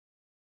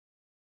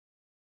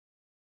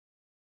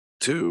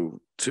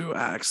two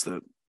acts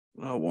that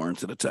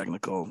warranted a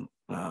technical.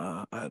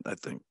 I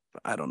think,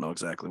 I don't know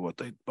exactly what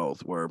they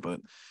both were, but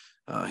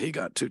he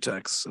got 2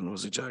 techs and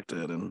was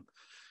ejected, and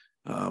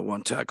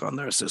 1 tech on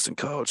their assistant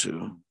coach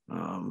who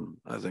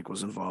I think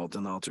was involved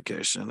in the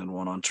altercation, and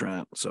 1 on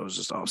Trent. So it was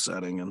just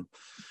offsetting, and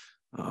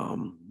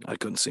I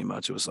couldn't see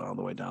much. It was all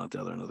the way down at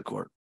the other end of the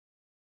court.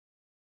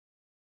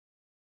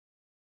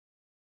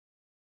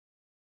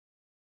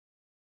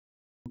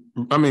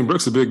 I mean,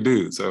 Brook's a big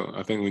dude, so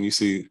I think when you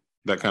see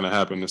that kind of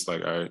happen, it's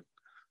like, all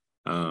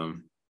right,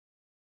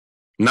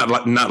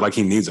 not like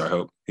he needs our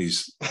help.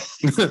 He's,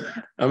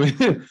 I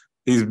mean,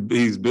 he's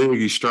big,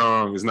 he's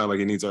strong. It's not like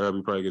he needs our help.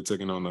 He probably get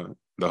taken on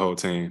the whole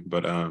team,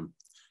 but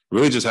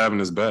really just having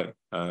his back.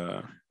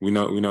 We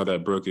know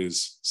that Brook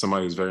is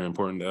somebody who's very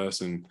important to us,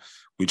 and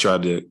we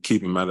tried to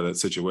keep him out of that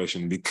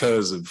situation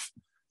because of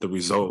the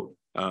result.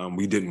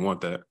 We didn't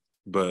want that,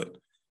 but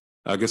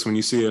I guess when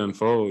you see it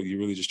unfold, you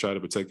really just try to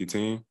protect your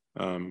team,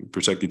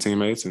 protect your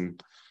teammates,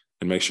 and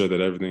make sure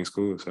that everything's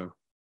cool. So,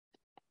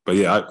 but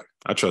yeah,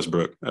 I trust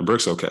Brook.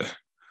 Brook's okay.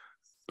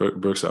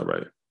 Brook's all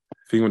right.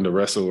 If he went to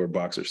wrestle or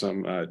box or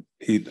something,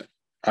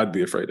 I'd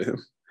be afraid of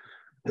him.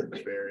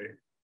 Very.